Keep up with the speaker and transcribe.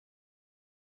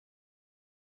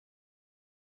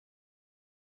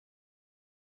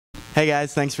Hey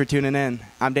guys, thanks for tuning in.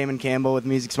 I'm Damon Campbell with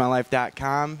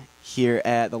Music'sMyLife.com here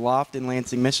at the Loft in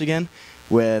Lansing, Michigan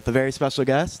with a very special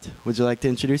guest. Would you like to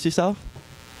introduce yourself?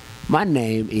 My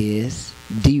name is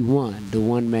Dee-1, the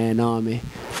one-man army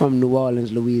from New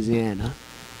Orleans, Louisiana.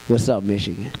 What's up,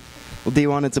 Michigan? Well,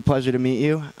 Dee-1, it's a pleasure to meet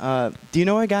you. Do you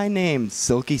know a guy named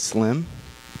Silky Slim?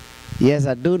 Yes,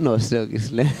 I do know Silky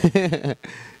Slim.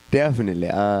 Definitely.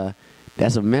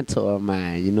 That's a mentor of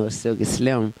mine. You know, Silky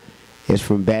Slim is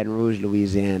from Baton Rouge,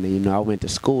 Louisiana. You know, I went to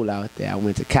school out there. I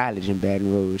went to college in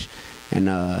Baton Rouge.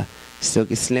 And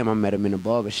Silky Slim, I met him in a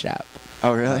barbershop.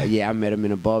 Oh, really? Yeah, I met him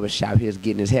in a barbershop. He was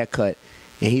getting his hair cut.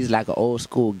 And he's like an old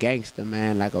school gangster,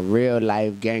 man, like a real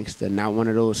life gangster, not one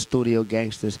of those studio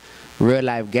gangsters, real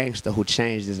life gangster who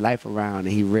changed his life around, and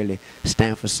he really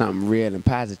stands for something real and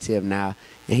positive now.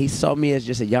 And he saw me as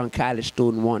just a young college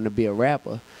student wanting to be a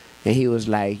rapper. And he was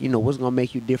like, you know, what's going to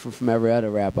make you different from every other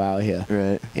rapper out here?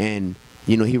 Right. And,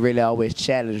 you know, he really always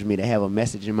challenged me to have a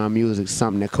message in my music,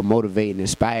 something that could motivate and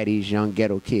inspire these young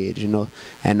ghetto kids, you know.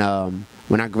 And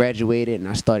when I graduated and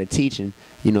I started teaching,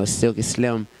 you know, Silky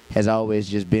Slim has always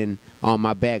just been on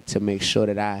my back to make sure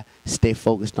that I stay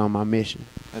focused on my mission.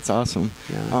 That's awesome.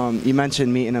 Yeah. You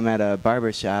mentioned meeting him at a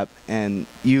barbershop, and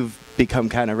you've become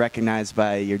kind of recognized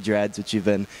by your dreads, which you've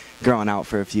been growing out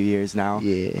for a few years now.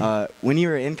 Yeah. When you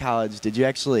were in college, did you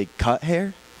actually cut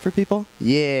hair for people?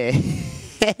 Yeah.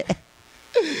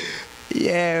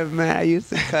 Yeah, man. I used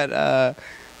to cut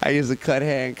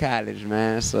hair in college,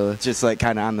 man. So Just like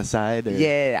kind of on the side? Or?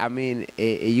 yeah, I mean,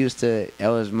 it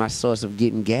was my source of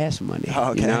getting gas money.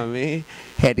 Oh, okay. You know what I mean?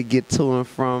 Had to get to and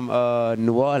from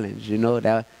New Orleans, you know,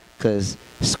 that because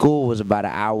school was about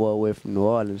an hour away from New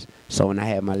Orleans. So when I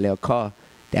had my little car,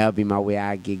 that would be my way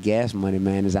I get gas money,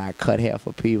 man, is I cut hair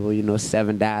for people, you know,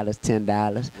 $7,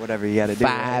 $10. Whatever you got to do. $5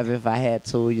 right? if I had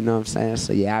to, you know what I'm saying?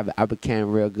 So yeah, I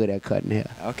became real good at cutting hair.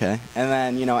 Okay. And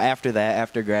then, you know, after that,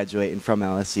 after graduating from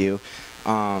LSU,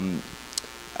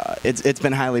 it's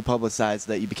been highly publicized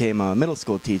that you became a middle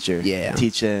school teacher. Yeah.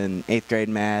 Teaching 8th grade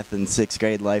math and 6th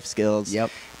grade life skills. Yep.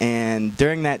 And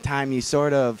during that time, you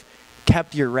sort of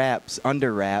kept your raps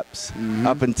under wraps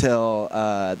up until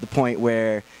the point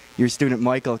where your student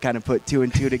Michael kind of put 2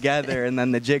 and 2 together, and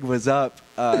then the jig was up.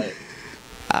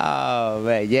 Oh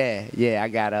man, yeah. I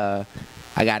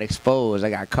got exposed. I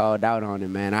got called out on it,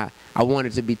 man. I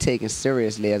wanted to be taken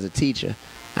seriously as a teacher.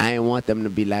 I didn't want them to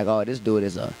be like, oh, this dude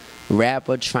is a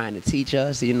rapper trying to teach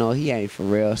us. You know, he ain't for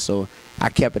real. So I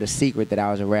kept it a secret that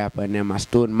I was a rapper. And then my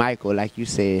student Michael, like you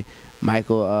said,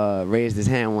 Michael raised his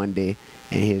hand one day,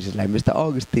 and he was just like, Mr.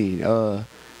 Augustine,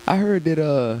 I heard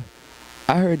that.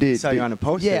 Saw you on a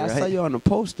poster, yeah, right? I saw you on a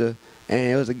poster, and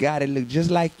it was a guy that looked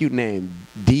just like you named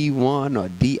Dee-1 or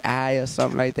D.I. or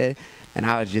something like that. And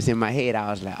I was just in my head, I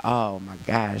was like, oh my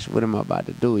gosh, what am I about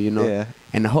to do, you know? Yeah.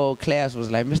 And the whole class was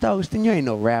like, Mr. Augustine, you ain't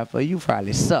no rapper. You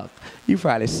probably suck.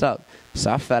 So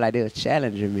I felt like they was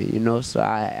challenging me, you know? So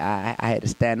I had to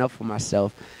stand up for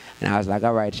myself. And I was like,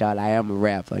 all right, y'all, I am a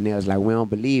rapper. And they was like, we don't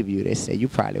believe you. They said, you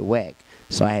probably whack.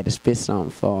 So I had to spit something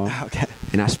for them. Okay.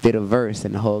 And I spit a verse,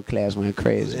 and the whole class went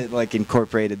crazy. It like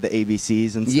incorporated the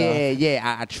ABCs and stuff?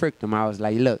 Yeah. I tricked them. I was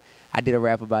like, look, I did a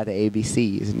rap about the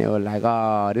ABCs. And they were like,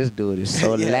 oh, this dude is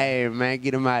so Yeah. lame, man.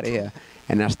 Get him out of here.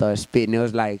 And I started spitting. It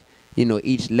was like, you know,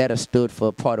 each letter stood for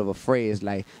a part of a phrase.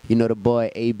 Like, you know, the boy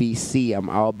ABC, I'm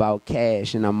all about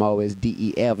cash, and I'm always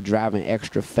DEF, driving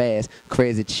extra fast.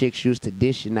 Crazy chicks used to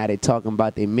dish you, now they talking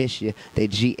about they miss you. They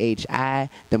GHI,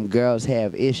 them girls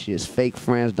have issues. Fake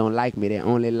friends don't like me, they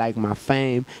only like my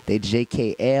fame. They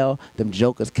JKL, them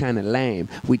jokers kinda lame.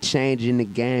 We changing the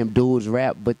game, dudes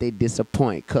rap, but they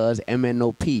disappoint. Cause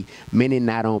MNOP, many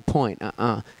not on point.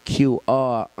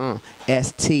 QR,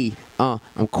 ST,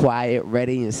 I'm quiet,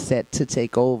 ready, and set to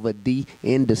take over the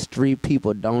industry.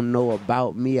 People don't know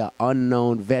about me, a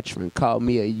unknown veteran. Call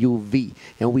me a UV,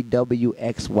 and we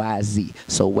WXYZ.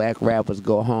 So whack rappers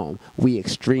go home. We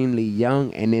extremely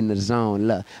young and in the zone.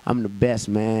 Look, I'm the best,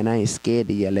 man. I ain't scared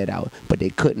to yell it out. But they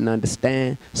couldn't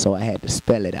understand, so I had to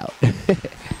spell it out.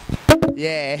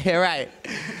 Yeah, right.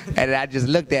 And I just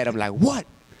looked at him like, what?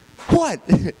 What?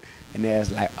 And they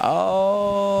was like,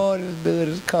 oh, this dude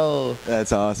is cold.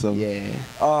 That's awesome. Yeah.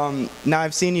 Now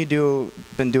I've seen you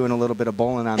been doing a little bit of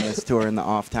bowling on this tour in the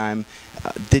off time.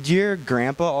 Did your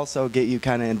grandpa also get you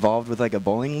kind of involved with like a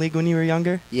bowling league when you were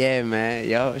younger? Yeah, man.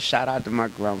 Yo, shout out to my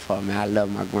grandpa, man. I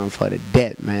love my grandpa to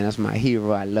death, man. That's my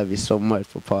hero. I love you so much,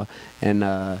 Papa.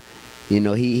 And you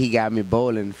know, he got me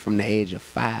bowling from the age of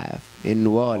 5 in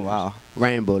New Orleans. Oh, wow.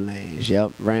 Rainbow Lanes,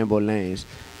 yep, Rainbow Lanes.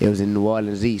 It was in New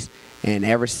Orleans East. And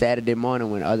every Saturday morning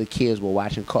when other kids were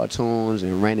watching cartoons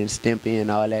and Ren and Stimpy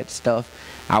and all that stuff,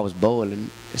 I was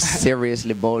bowling,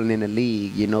 seriously bowling in the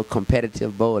league, you know,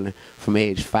 competitive bowling from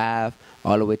age 5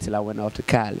 all the way till I went off to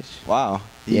college. Wow.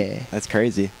 Yeah. That's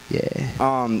crazy.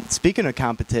 Yeah. Speaking of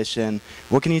competition,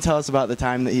 what can you tell us about the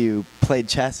time that you played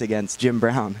chess against Jim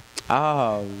Brown?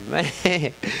 Oh, man.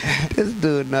 This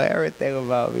dude know everything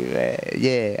about me, man.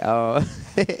 Yeah.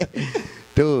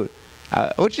 Dude,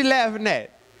 what you laughing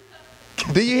at?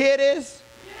 Do you hear this?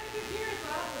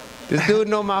 This dude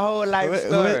know my whole life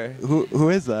story. Who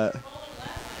is that?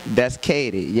 That's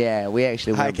Katie. Yeah, we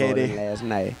actually went bowling last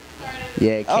night.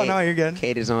 Yeah. Oh, no, you're good.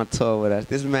 Katie's on tour with us.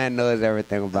 This man knows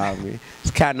everything about me. It's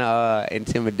kind of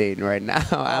intimidating right now.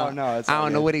 Oh, no, it's I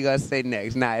don't know what he gonna say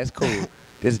next. Nah, it's cool.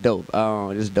 This dope.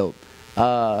 This dope.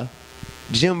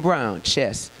 Jim Brown,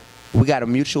 chess. We got a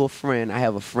mutual friend. I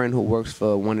have a friend who works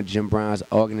for one of Jim Brown's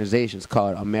organizations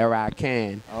called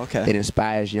American. Okay. It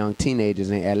inspires young teenagers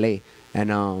in L.A.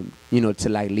 and, you know, to,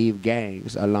 like, leave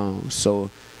gangs alone. So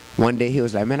one day he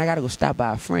was like, man, I got to go stop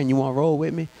by a friend. You want to roll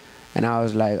with me? And I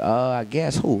was like, I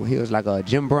guess who? He was like,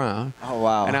 Jim Brown. Oh,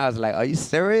 wow. And I was like, are you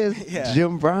serious? Yeah.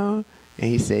 Jim Brown? And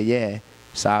he said, yeah.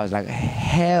 So I was like,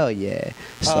 hell yeah.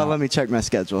 So let me check my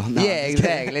schedule. No, yeah,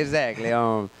 exactly.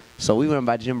 So we went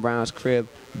by Jim Brown's crib.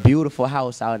 Beautiful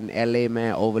house out in L.A.,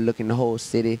 man, overlooking the whole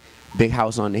city. Big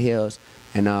house on the hills.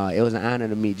 And it was an honor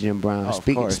to meet Jim Brown.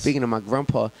 Speaking of my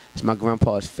grandpa, it's my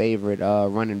grandpa's favorite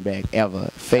running back ever.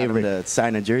 Favorite to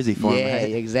sign a jersey for him. Yeah,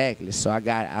 right? exactly. So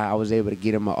I was able to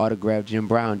get him an autographed Jim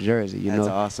Brown jersey. You know, that's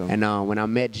awesome. And when I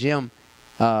met Jim,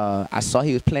 I saw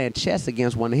he was playing chess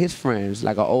against one of his friends,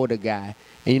 like an older guy.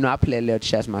 And, you know, I play a little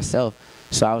chess myself.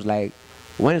 So I was like,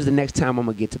 when is the next time I'm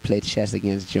going to get to play chess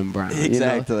against Jim Brown?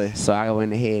 Exactly. You know? So I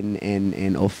went ahead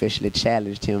and officially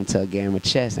challenged him to a game of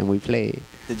chess, and we played.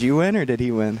 Did you win or did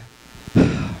he win?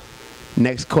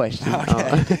 Next question.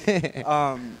 Okay.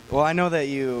 Well, I know that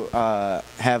you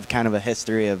have kind of a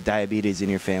history of diabetes in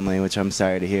your family, which I'm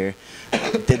sorry to hear.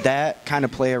 Did that kind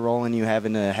of play a role in you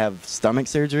having to have stomach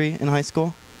surgery in high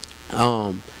school?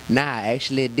 Nah,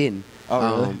 actually it didn't.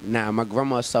 Oh, really? Nah, my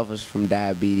grandma suffers from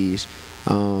diabetes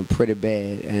pretty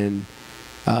bad. And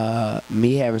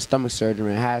me having stomach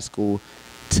surgery in high school,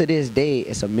 to this day,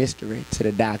 it's a mystery to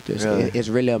the doctors. Really? It's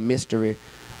really a mystery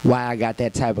why I got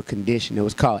that type of condition. It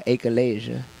was called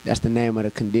achalasia. That's the name of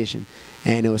the condition.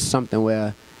 And it was something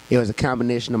where it was a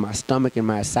combination of my stomach and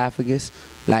my esophagus,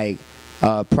 like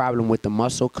problem with the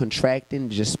muscle contracting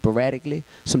just sporadically.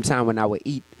 Sometimes when I would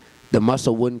eat, the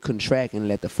muscle wouldn't contract and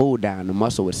let the food down. The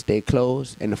muscle would stay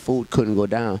closed and the food couldn't go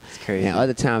down. That's crazy. And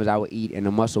other times I would eat and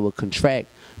the muscle would contract,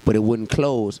 but it wouldn't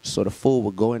close, so the food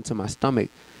would go into my stomach,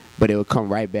 but it would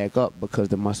come right back up because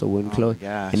the muscle wouldn't close. My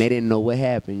gosh. And they didn't know what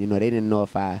happened. You know, they didn't know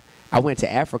if I went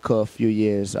to Africa a few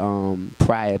years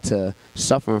prior to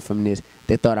suffering from this.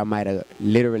 They thought I might have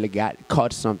literally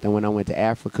caught something when I went to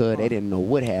Africa. They didn't know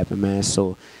what happened, man.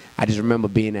 So I just remember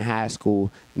being in high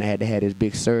school and I had to have this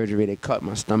big surgery. They cut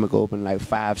my stomach open, like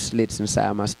 5 slits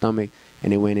inside my stomach,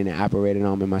 and they went in and operated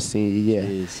on me my senior year.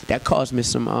 Jeez. That cost me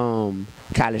some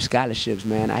college scholarships,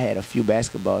 man. I had a few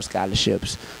basketball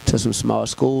scholarships to some small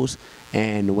schools,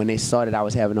 and when they saw that I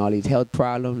was having all these health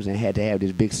problems and had to have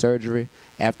this big surgery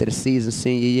after the season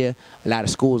senior year, a lot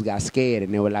of schools got scared,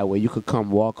 and they were like, well, you could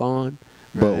come walk on,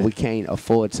 but Right. we can't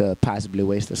afford to possibly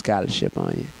waste a scholarship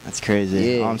on you. That's crazy.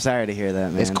 Yeah. Oh, I'm sorry to hear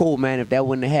that, man. It's cool, man. If that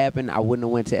wouldn't have happened, I wouldn't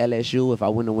have went to LSU. If I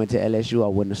wouldn't have went to LSU, I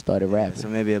wouldn't have started rapping. So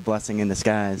maybe a blessing in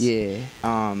disguise. Yeah.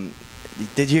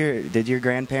 Did your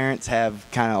grandparents have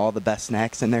kind of all the best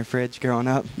snacks in their fridge growing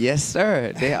up? Yes,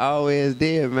 sir. They always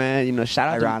did, man. You know, shout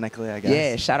out Ironically, I guess.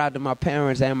 Yeah, shout out to my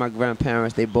parents and my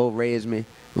grandparents. They both raised me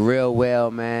real well,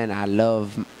 man. I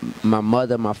love my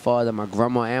mother, my father, my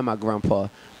grandma, and my grandpa.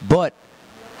 But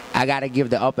I got to give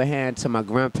the upper hand to my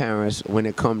grandparents when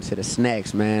it comes to the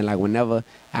snacks, man. Like, whenever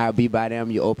I'll be by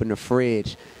them, you open the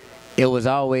fridge, it was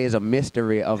always a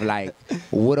mystery of, like,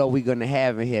 what are we going to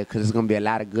have in here? Because it's going to be a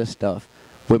lot of good stuff.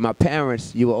 With my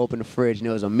parents, you would open the fridge, and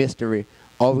it was a mystery.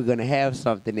 Are we going to have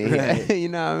something in here? Right. You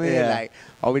know what I mean? Yeah. Like,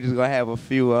 are we just going to have a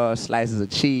few slices of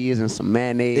cheese and some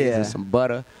mayonnaise and some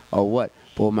butter or what?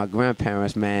 But with my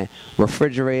grandparents, man,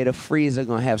 refrigerator, freezer,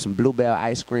 going to have some Bluebell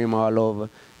ice cream all over.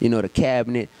 You know, the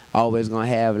cabinet, always going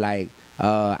to have, like,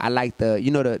 I like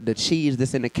the cheese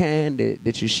that's in the can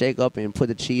that you shake up and put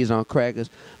the cheese on crackers.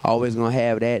 Always going to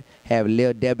have that. Have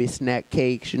Lil Debbie snack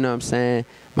cakes, you know what I'm saying?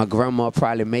 My grandma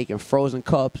probably making frozen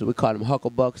cups. We call them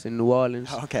hucklebucks in New Orleans.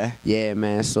 Okay. Yeah,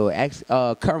 man. So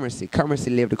Currency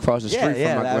lived across the street from my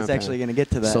grandparents. I was actually gonna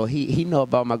get to that. So he know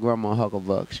about my grandma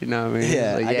hucklebucks. You know what I mean?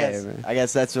 Yeah, So, I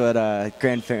guess that's what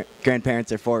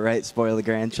grandparents are for, right? Spoil the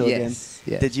grandchildren. Yes,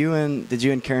 yes. Did you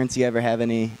and Currency ever have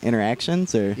any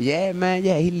interactions, or? Yeah, man.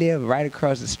 Yeah, he lived right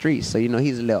across the street. So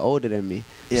he's a little older than me.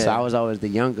 Yeah. So I was always the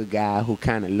younger guy who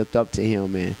kind of looked up to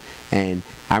him, and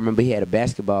I remember he had a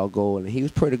basketball goal, and he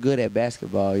was pretty good at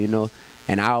basketball,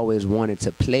 and I always wanted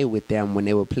to play with them when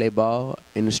they would play ball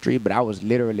in the street, but I was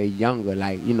literally younger,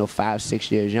 like, 5,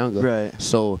 6 years younger. Right.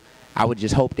 So I would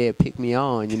just hope they'd pick me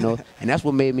on, and that's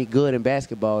what made me good in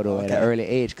basketball, though, at an early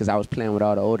age, because I was playing with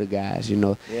all the older guys,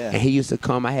 Yeah. And he used to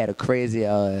come. I had a crazy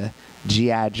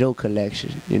G.I. Joe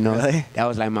collection, Really? That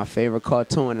was like my favorite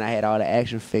cartoon, and I had all the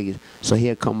action figures. So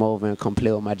he'd come over and come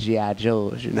play with my G.I.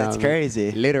 Joes, That's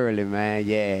crazy. Literally, man,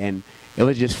 yeah. And it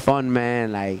was just fun,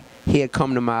 man. Like, he'd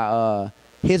come to my,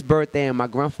 his birthday and my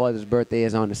grandfather's birthday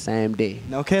is on the same day.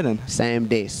 No kidding. Same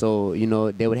day. So,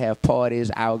 they would have parties.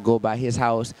 I would go by his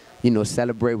house,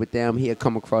 celebrate with them. He'd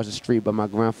come across the street by my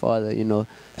grandfather,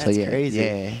 That's so, yeah,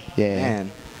 crazy. Yeah.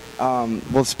 Man.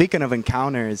 Well, speaking of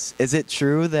encounters, is it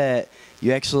true that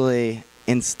you actually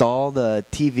installed a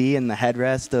TV in the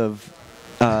headrest of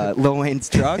Lil Wayne's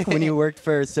truck when you worked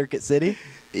for Circuit City?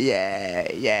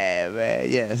 Yeah, man.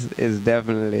 Yes, it's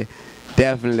definitely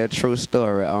a true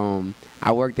story.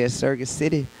 I worked at Circuit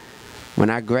City when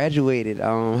I graduated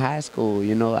high school.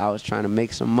 I was trying to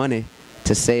make some money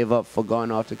to save up for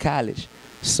going off to college.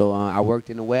 So I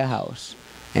worked in the warehouse,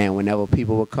 and whenever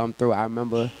people would come through, I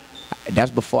remember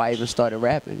that's before I even started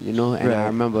rapping, and Right. I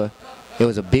remember it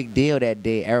was a big deal that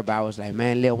day. Everybody was like,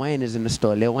 man, Lil Wayne is in the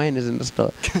store. Lil Wayne is in the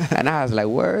store. And I was like,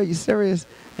 word, are you serious?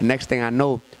 And next thing I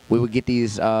know, we would get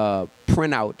these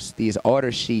printouts, these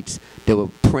order sheets that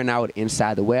would print out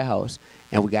inside the warehouse.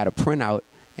 And we got a printout,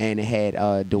 and it had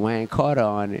Dwayne Carter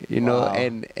on it, Wow.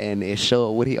 and it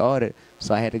showed what he ordered.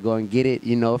 So I had to go and get it,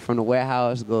 from the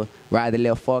warehouse, go ride the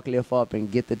little forklift up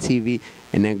and get the TV,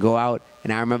 and then go out.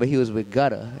 And I remember he was with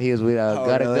Gutter. He was with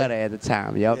Gutter really? Gutter at the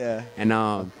time, yep. Yeah.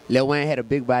 And Lil Wayne had a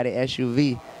big body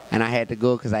SUV, and I had to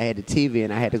go because I had the TV,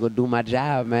 and I had to go do my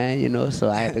job, man, so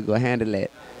I had to go handle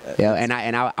it. Yeah, and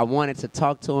I wanted to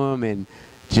talk to him and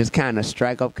just kind of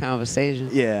strike up conversation.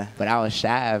 Yeah. But I was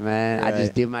shy, man. Right. I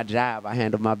just did my job. I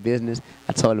handled my business.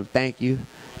 I told him thank you,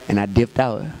 and I dipped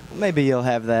out. Maybe you'll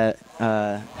have that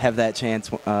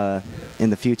chance in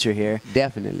the future here.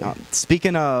 Definitely.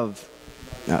 Speaking of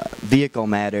vehicle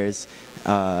matters,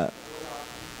 an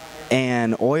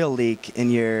oil leak in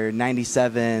your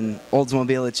 97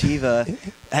 Oldsmobile Achieva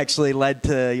actually led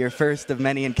to your first of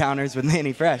many encounters with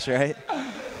Mannie Fresh, right?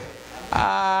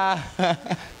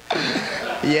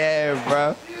 Yeah,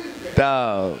 bro.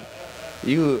 Dog.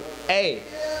 Hey,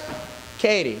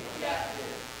 Katie.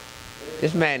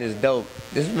 This man is dope.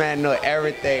 This man know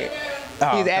everything.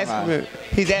 Oh,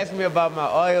 He's asking me about my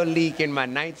oil leak in my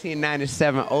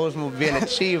 1997 Oldsmobile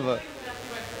Achieva.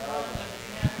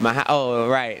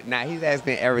 Right. Now he's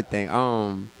asking everything.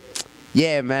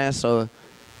 Yeah, man. So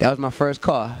that was my first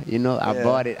car. I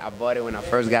bought it. I bought it when I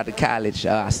first got to college.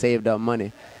 I saved up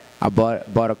money. I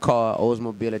bought a car,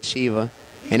 Oldsmobile Achieva,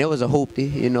 and it was a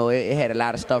hoopty. It had a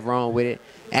lot of stuff wrong with it.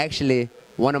 Actually,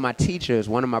 one of my teachers,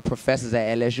 one of my professors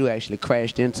at LSU actually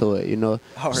crashed into it, Oh,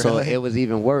 really? So it was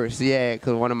even worse, yeah,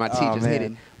 because one of my teachers hit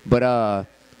it. man. But I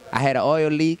had an oil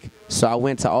leak, so I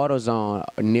went to AutoZone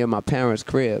near my parents'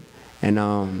 crib, and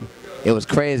it was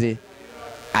crazy.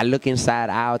 I look inside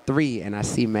aisle 3, and I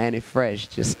see Mannie Fresh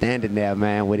just standing there,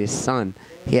 man, with his son.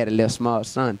 He had a little small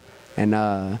son, and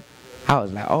I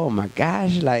was like, oh my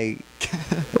gosh, like,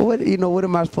 what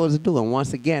am I supposed to do? And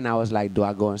once again, I was like, do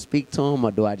I go and speak to him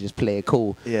or do I just play it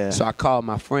cool? Yeah. So I called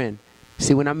my friend.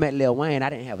 See, when I met Lil Wayne, I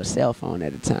didn't have a cell phone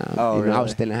at the time. Oh, really? I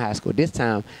was still in high school. This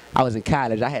time, I was in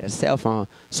college. I had a cell phone,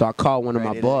 so I called one of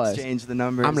my boys. Exchange the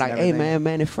numbers. I'm like, and hey, everything. man,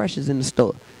 Mannie Fresh is in the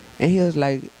store. And he was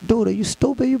like, dude, are you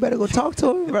stupid? You better go talk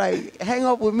to him. Like, hang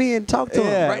up with me and talk to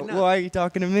him right now. Why are you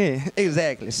talking to me?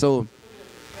 Exactly. So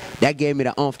that gave me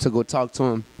the oomph to go talk to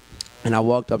him. And I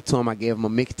walked up to him. I gave him a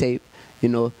mixtape,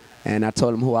 and I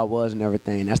told him who I was and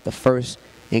everything. That's the first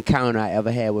encounter I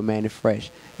ever had with Mannie Fresh.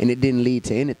 And it didn't lead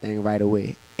to anything right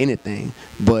away, anything.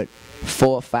 But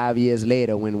 4 or 5 years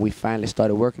later, when we finally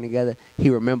started working together,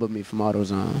 he remembered me from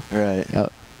AutoZone. Right.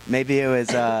 Yep. Maybe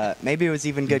it was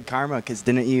even good karma, because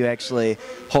didn't you actually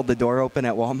hold the door open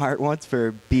at Walmart once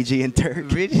for BG and Turk?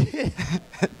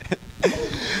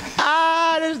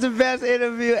 This the best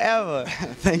interview ever.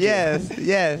 Thank you.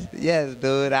 Yes,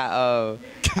 dude. I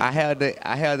held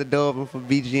the door open for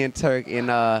BG and Turk in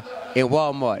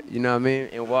Walmart. You know what I mean?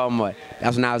 In Walmart.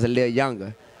 That's when I was a little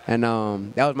younger. And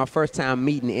that was my first time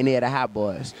meeting any of the hot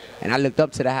boys. And I looked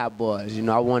up to the hot boys. You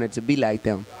know, I wanted to be like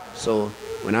them. So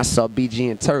when I saw BG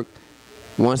and Turk,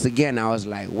 once again, I was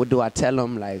like, what do I tell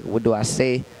them? Like, what do I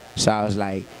say? So I was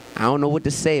like, I don't know what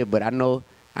to say, but I know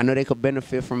they could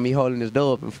benefit from me holding this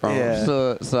door open for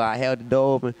them. So I held the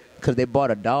door open because they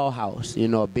bought a dollhouse, you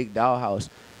know, a big dollhouse.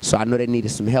 So I know they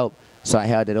needed some help. So I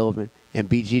held it open. And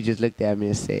BG just looked at me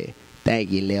and said,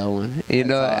 thank you, little one. You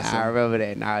know, awesome. I remember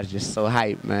that, and I was just so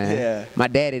hyped, man. Yeah. My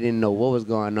daddy didn't know what was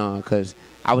going on because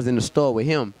I was in the store with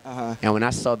him. And when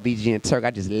I saw BG and Turk,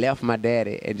 I just left my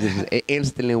daddy and just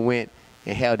instantly went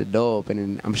and held the door open.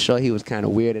 And I'm sure he was kind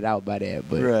of weirded out by that.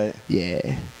 But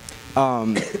yeah.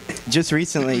 Just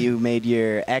recently, you made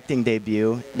your acting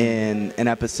debut in an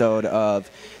episode of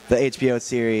the HBO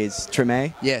series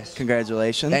Treme. Yes.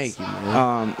 Congratulations. Thank you,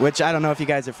 man. Which I don't know if you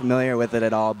guys are familiar with it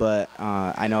at all, but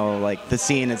I know like the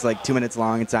scene is like 2 minutes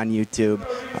long. It's on YouTube.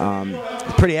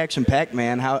 Pretty action-packed,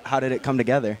 man. How did it come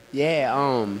together? Yeah.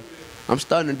 I'm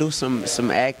starting to do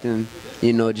some acting.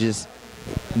 You know, just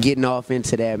getting off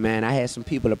into that, man. I had some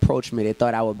people approach me. They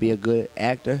thought I would be a good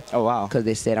actor. Oh, wow. Because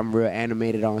they said I'm real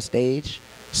animated on stage.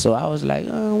 So I was like,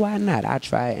 oh, why not? I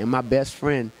try it. And my best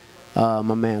friend, my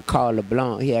man Carl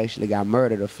LeBlanc, he actually got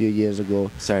murdered a few years ago.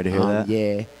 Sorry to hear that.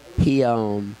 Yeah.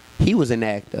 He was an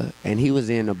actor, and he was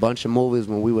in a bunch of movies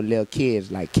when we were little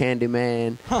kids, like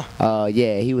Candyman.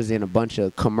 He was in a bunch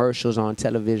of commercials on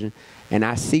television. And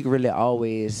I secretly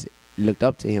always looked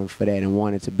up to him for that and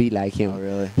wanted to be like him. Oh,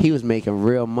 really? He was making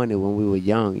real money when we were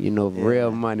young, you know,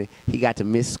 real money. He got to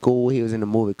miss school. He was in the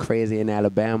movie Crazy in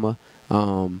Alabama.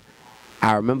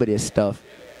 I remember this stuff.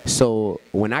 So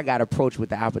when I got approached with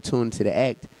the opportunity to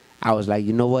act, I was like,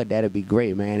 you know what, that'd be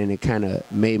great, man. And it kind of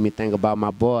made me think about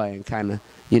my boy and kind of,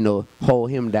 you know,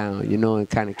 hold him down, you know, and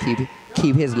kind of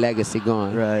keep his legacy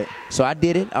going. Right. So I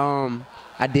did it.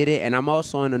 And I'm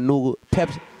also in a new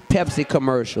Pepsi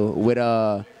commercial with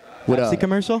Pepsi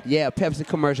commercial? Yeah, Pepsi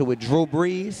commercial with Drew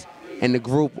Brees and the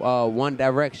group One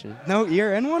Direction. No,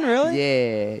 you're in one, really?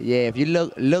 Yeah. If you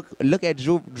look at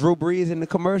Drew Brees in the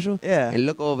commercial, and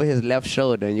look over his left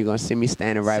shoulder, and you're gonna see me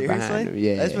standing right behind him.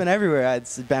 Yeah, it's been everywhere.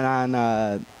 It's been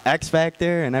on X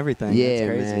Factor and everything. Yeah, that's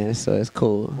crazy. Man. So it's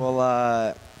cool.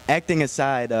 Well, acting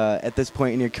aside, at this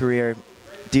point in your career,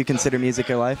 do you consider music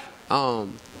your life?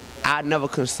 I never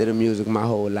considered music my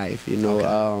whole life. You know.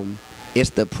 Okay.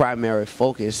 It's the primary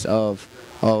focus of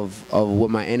what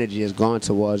my energy is going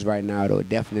towards right now, though.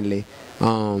 Definitely,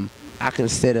 I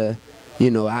consider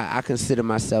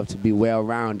myself to be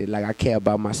well-rounded. Like, I care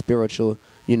about my spiritual,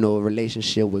 you know,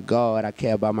 relationship with God. I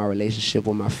care about my relationship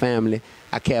with my family.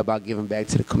 I care about giving back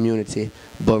to the community.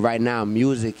 But right now,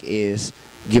 music is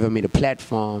giving me the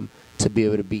platform to be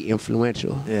able to be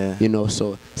influential. Yeah. You know,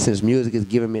 so since music is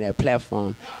giving me that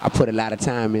platform, I put a lot of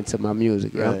time into my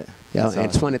music. Right. And awesome.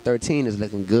 2013 is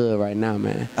looking good right now,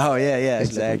 man. Oh, yeah,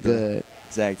 it's exactly. Looking good.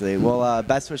 Exactly. Well,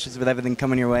 best wishes with everything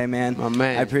coming your way, man. My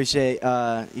man. I appreciate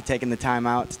you taking the time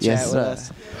out to chat with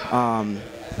us.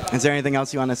 Is there anything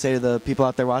else you want to say to the people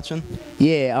out there watching?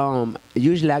 Yeah,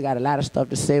 usually I got a lot of stuff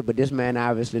to say, but this man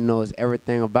obviously knows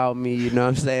everything about me, you know what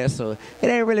I'm saying? So it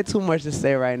ain't really too much to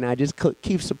say right now. Just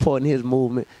keep supporting his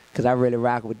movement, because I really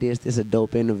rock with this. This is a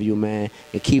dope interview, man.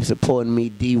 And keep supporting me,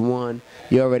 Dee-1.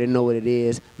 You already know what it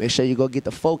is. Make sure you go get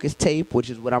the Focus tape, which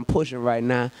is what I'm pushing right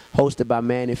now, hosted by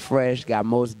Mannie Fresh. Got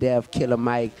Mos Def, Killer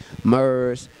Mike,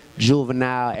 Murs,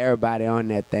 Juvenile, everybody on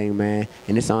that thing, man.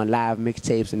 And it's on live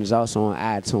mixtapes, and it's also on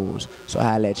iTunes. So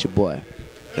holla at your boy.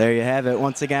 There you have it.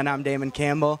 Once again, I'm Damon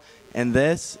Campbell, and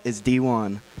this is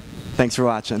Dee-1. Thanks for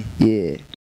watching. Yeah.